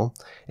beneficial,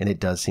 and it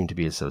does seem to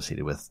be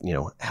associated with,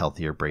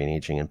 healthier brain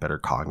aging and better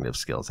cognitive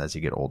skills as you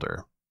get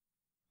older.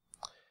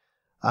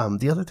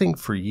 The other thing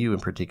for you in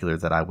particular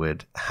that I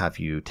would have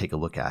you take a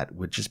look at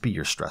would just be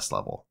your stress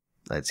level.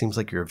 It seems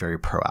like you're a very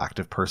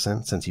proactive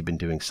person since you've been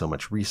doing so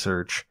much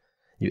research.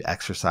 You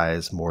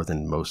exercise more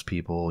than most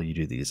people. You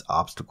do these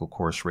obstacle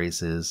course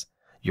races.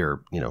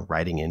 You're,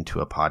 writing into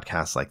a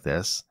podcast like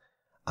this.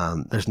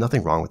 There's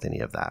nothing wrong with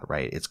any of that,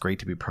 right? It's great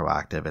to be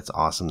proactive. It's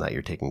awesome that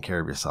you're taking care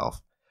of yourself.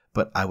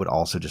 But I would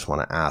also just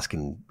want to ask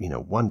and,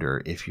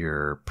 wonder if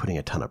you're putting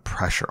a ton of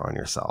pressure on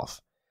yourself.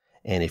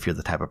 And if you're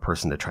the type of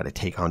person to try to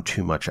take on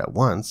too much at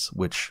once,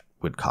 which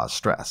would cause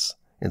stress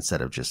instead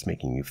of just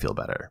making you feel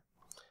better.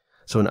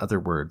 So in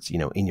other words,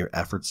 in your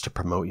efforts to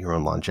promote your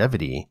own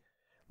longevity,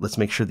 let's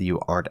make sure that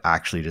you aren't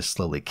actually just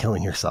slowly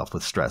killing yourself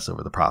with stress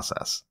over the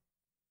process.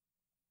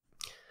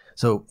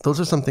 So those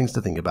are some things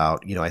to think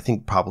about. I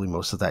think probably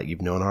most of that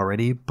you've known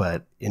already,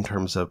 but in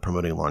terms of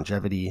promoting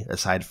longevity,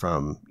 aside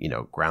from,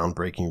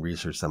 groundbreaking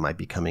research that might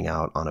be coming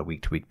out on a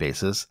week-to-week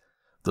basis,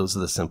 those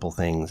are the simple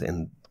things,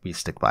 and we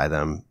stick by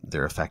them.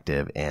 They're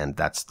effective, and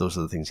those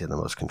are the things you have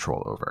the most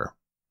control over.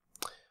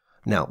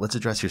 Now, let's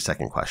address your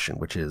second question,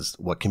 which is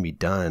what can be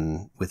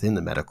done within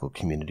the medical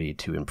community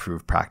to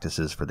improve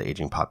practices for the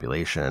aging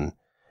population,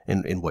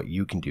 and what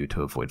you can do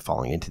to avoid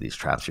falling into these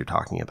traps you're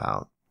talking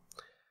about.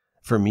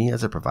 For me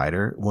as a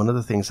provider, one of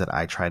the things that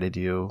I try to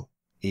do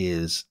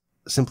is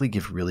simply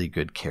give really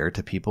good care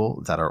to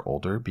people that are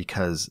older,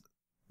 because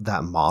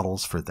that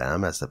models for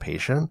them as the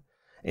patient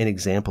an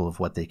example of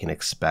what they can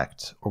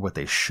expect or what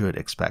they should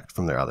expect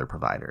from their other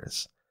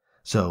providers.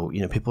 So,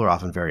 people are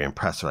often very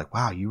impressed. They're like,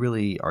 wow, you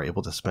really are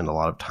able to spend a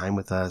lot of time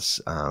with us.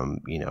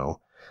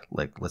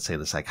 Like let's say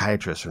the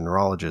psychiatrist or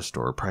neurologist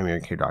or primary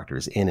care doctor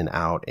is in and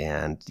out,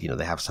 and,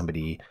 they have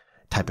somebody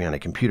typing on a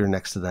computer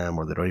next to them,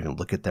 or they don't even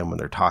look at them when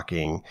they're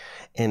talking.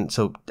 And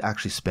so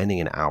actually spending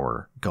an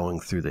hour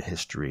going through the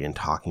history and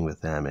talking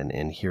with them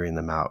and hearing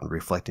them out and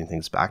reflecting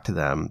things back to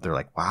them, they're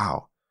like,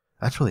 wow,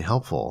 that's really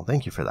helpful.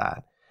 Thank you for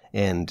that.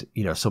 And,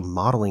 so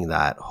modeling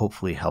that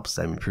hopefully helps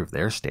them improve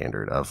their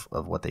standard of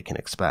what they can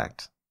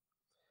expect.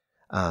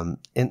 And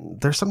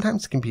there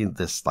sometimes can be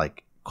this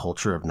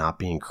culture of not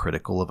being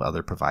critical of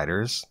other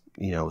providers,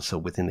 so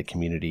within the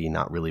community,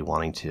 not really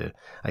wanting to,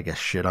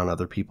 shit on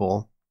other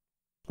people.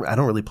 I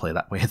don't really play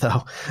that way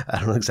though. I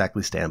don't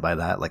exactly stand by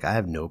that. I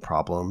have no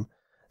problem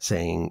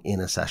saying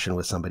in a session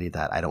with somebody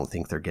that I don't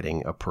think they're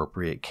getting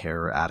appropriate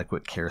care or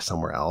adequate care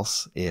somewhere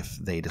else if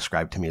they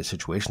describe to me a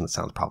situation that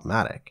sounds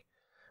problematic,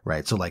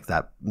 right? So like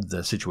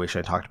the situation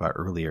I talked about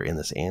earlier in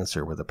this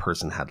answer where the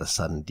person had a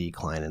sudden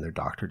decline and their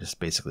doctor just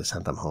basically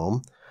sent them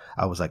home.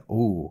 I was like,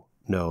 ooh,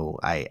 no,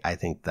 I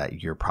think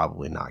that you're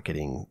probably not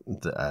getting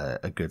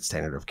a good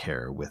standard of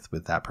care with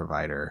that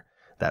provider.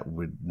 That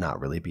would not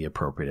really be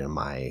appropriate in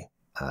my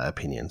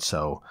opinion.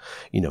 So,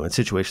 in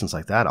situations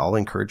like that, I'll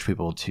encourage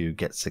people to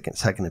get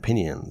second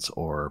opinions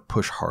or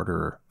push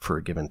harder for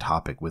a given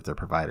topic with their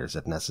providers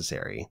if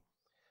necessary.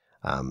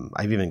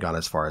 I've even gone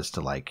as far as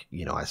to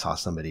I saw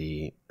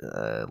somebody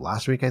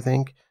last week, I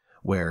think,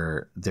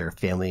 where their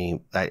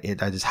family, I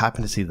just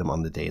happened to see them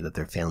on the day that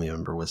their family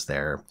member was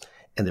there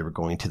and they were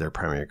going to their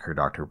primary care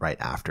doctor right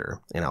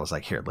after. And I was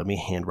like, here, let me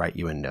handwrite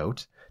you a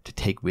note to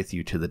take with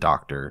you to the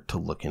doctor to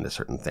look into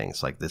certain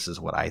things. Like, this is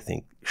what I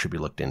think should be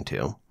looked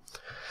into.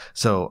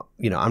 So,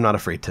 I'm not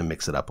afraid to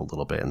mix it up a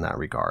little bit in that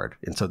regard.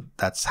 And so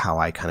that's how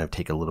I kind of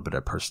take a little bit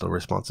of personal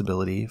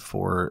responsibility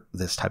for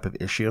this type of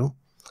issue.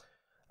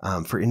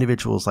 For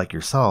individuals like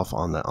yourself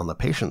on the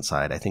patient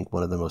side, I think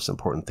one of the most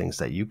important things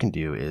that you can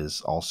do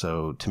is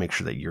also to make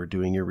sure that you're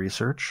doing your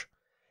research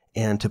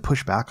and to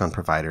push back on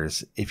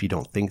providers if you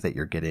don't think that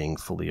you're getting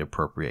fully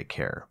appropriate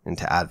care and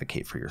to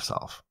advocate for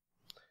yourself.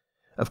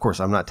 Of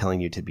course, I'm not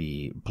telling you to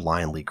be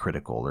blindly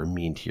critical or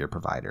mean to your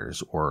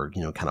providers or,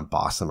 kind of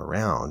boss them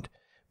around.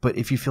 But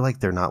if you feel like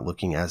they're not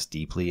looking as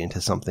deeply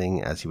into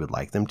something as you would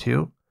like them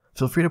to,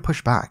 feel free to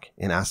push back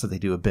and ask that they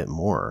do a bit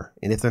more.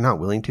 And if they're not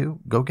willing to,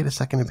 go get a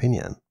second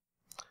opinion.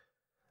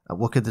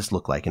 What could this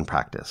look like in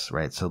practice,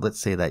 right? So let's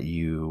say that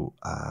you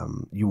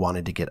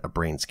wanted to get a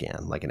brain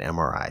scan, like an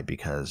MRI,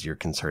 because you're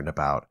concerned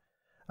about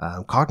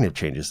cognitive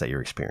changes that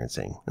you're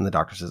experiencing. And the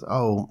doctor says,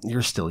 oh,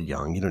 you're still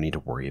young. You don't need to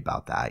worry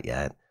about that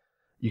yet.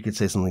 You could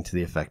say something to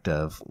the effect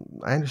of,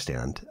 I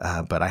understand,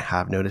 but I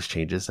have noticed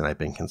changes and I've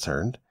been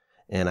concerned.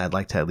 And I'd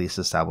like to at least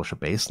establish a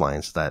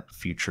baseline so that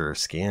future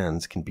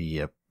scans can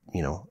be,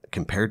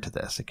 compared to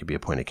this. It could be a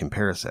point of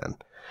comparison.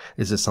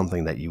 Is this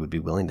something that you would be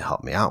willing to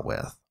help me out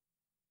with?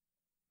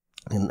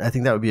 And I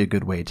think that would be a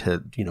good way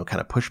to,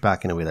 kind of push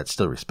back in a way that's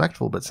still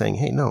respectful, but saying,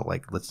 hey, no,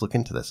 let's look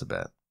into this a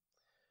bit.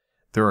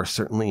 There are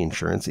certainly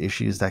insurance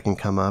issues that can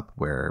come up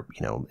where,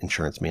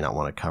 insurance may not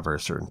want to cover a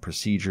certain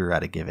procedure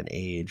at a given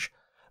age.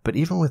 But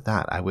even with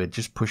that, I would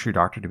just push your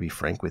doctor to be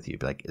frank with you.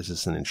 Be like, is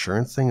this an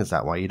insurance thing? Is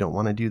that why you don't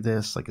want to do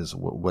this?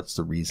 What's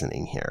the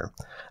reasoning here?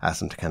 Ask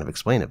them to kind of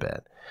explain a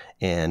bit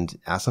and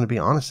ask them to be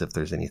honest if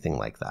there's anything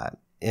like that.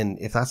 And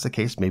if that's the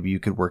case, maybe you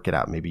could work it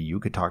out. Maybe you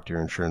could talk to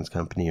your insurance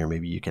company, or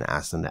maybe you can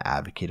ask them to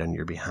advocate on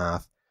your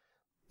behalf.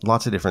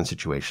 Lots of different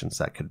situations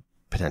that could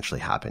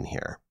potentially happen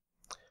here.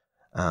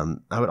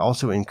 I would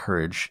also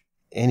encourage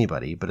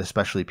anybody, but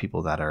especially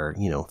people that are,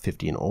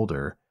 50 and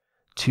older,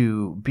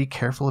 to be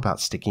careful about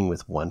sticking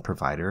with one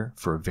provider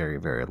for a very,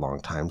 very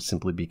long time,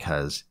 simply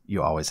because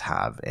you always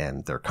have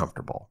and they're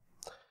comfortable.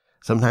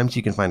 Sometimes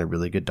you can find a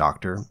really good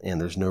doctor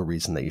and there's no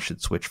reason that you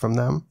should switch from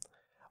them.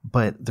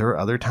 But there are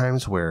other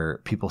times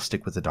where people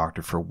stick with the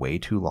doctor for way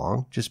too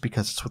long just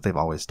because it's what they've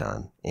always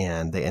done.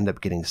 And they end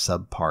up getting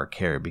subpar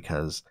care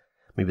because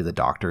maybe the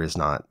doctor is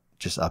not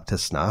just up to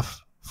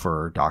snuff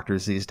for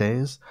doctors these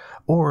days.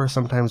 Or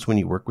sometimes when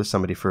you work with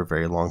somebody for a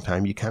very long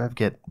time, you kind of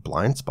get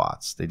blind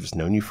spots. They've just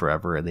known you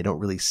forever and they don't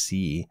really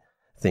see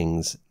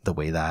things the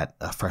way that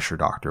a fresher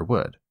doctor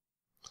would.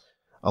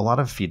 A lot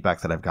of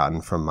feedback that I've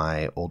gotten from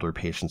my older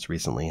patients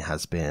recently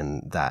has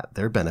been that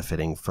they're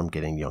benefiting from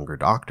getting younger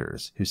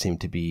doctors who seem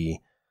to be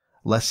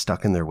less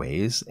stuck in their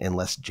ways and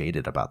less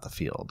jaded about the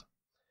field.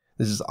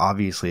 This is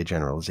obviously a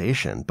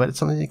generalization, but it's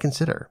something to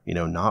consider.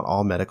 Not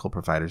all medical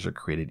providers are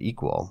created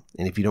equal.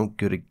 And if you don't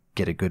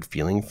get a good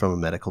feeling from a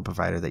medical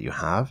provider that you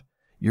have,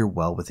 you're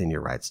well within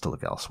your rights to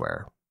look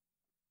elsewhere.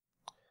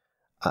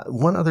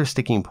 One other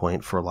sticking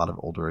point for a lot of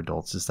older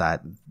adults is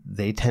that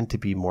they tend to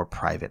be more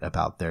private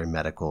about their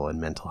medical and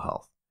mental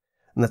health.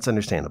 And that's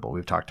understandable.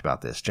 We've talked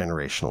about this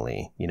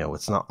generationally.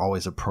 It's not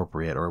always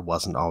appropriate, or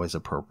wasn't always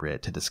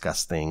appropriate, to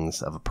discuss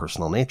things of a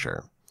personal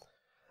nature.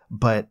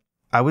 But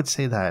I would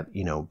say that,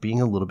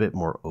 being a little bit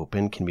more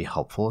open can be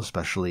helpful,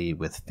 especially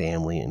with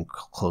family and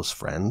close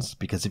friends,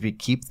 because if you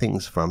keep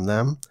things from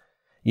them,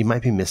 you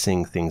might be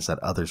missing things that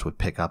others would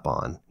pick up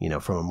on,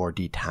 from a more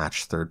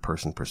detached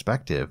third-person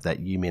perspective that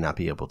you may not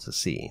be able to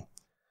see.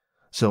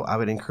 So I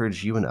would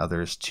encourage you and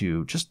others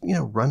to just,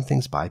 run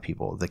things by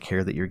people, the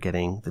care that you're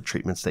getting, the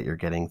treatments that you're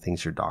getting,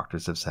 things your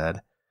doctors have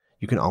said.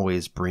 You can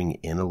always bring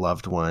in a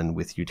loved one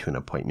with you to an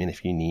appointment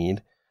if you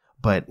need,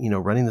 but,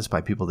 running this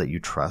by people that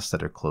you trust,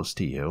 that are close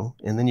to you,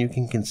 and then you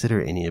can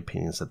consider any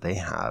opinions that they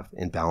have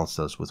and balance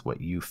those with what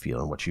you feel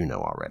and what you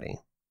know already.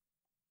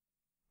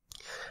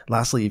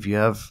 Lastly, if you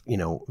have,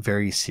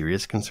 very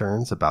serious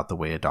concerns about the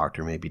way a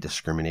doctor may be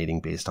discriminating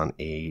based on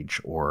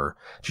age or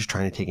just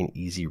trying to take an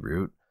easy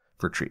route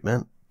for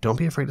treatment, don't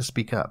be afraid to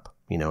speak up.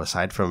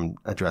 Aside from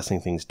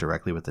addressing things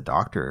directly with the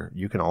doctor,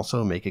 you can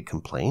also make a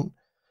complaint.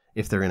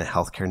 If they're in a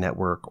healthcare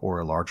network or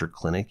a larger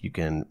clinic, you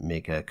can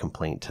make a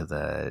complaint to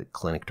the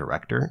clinic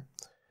director.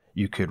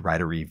 You could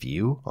write a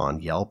review on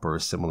Yelp or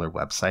a similar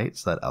website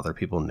so that other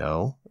people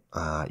know.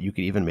 You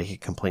could even make a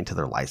complaint to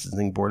their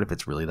licensing board if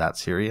it's really that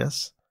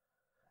serious.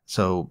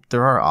 So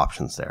there are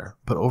options there.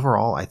 But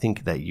overall, I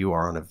think that you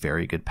are on a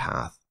very good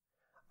path.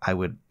 I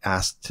would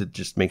ask to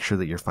just make sure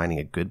that you're finding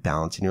a good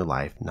balance in your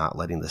life, not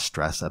letting the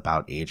stress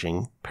about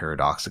aging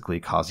paradoxically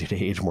cause you to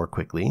age more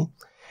quickly.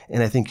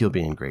 And I think you'll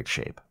be in great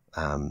shape.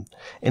 And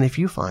if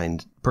you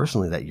find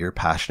personally that you're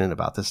passionate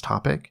about this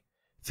topic,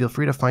 feel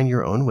free to find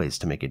your own ways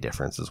to make a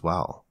difference as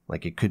well.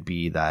 Like it could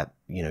be that,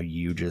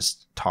 you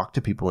just talk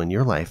to people in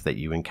your life that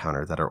you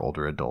encounter that are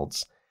older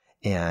adults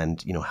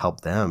and,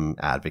 help them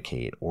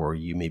advocate, or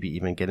you maybe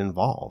even get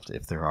involved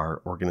if there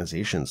are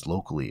organizations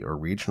locally or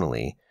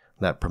regionally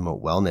that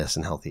promote wellness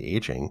and healthy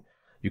aging.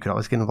 You could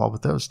always get involved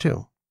with those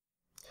too.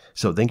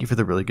 So thank you for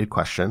the really good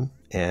question.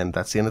 And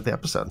that's the end of the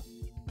episode.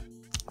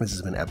 This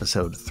has been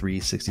episode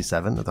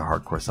 367 of the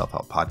Hardcore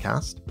Self-Help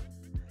Podcast.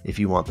 If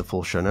you want the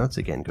full show notes,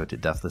 again, go to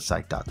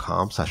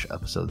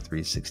deaththepsych.com/episode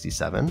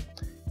 367.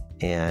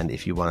 And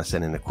if you want to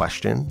send in a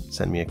question,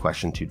 send me a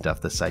question to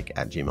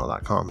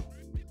deaththepsych@gmail.com.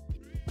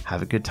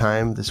 Have a good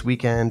time this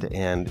weekend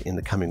and in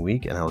the coming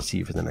week, and I will see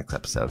you for the next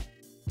episode.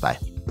 Bye.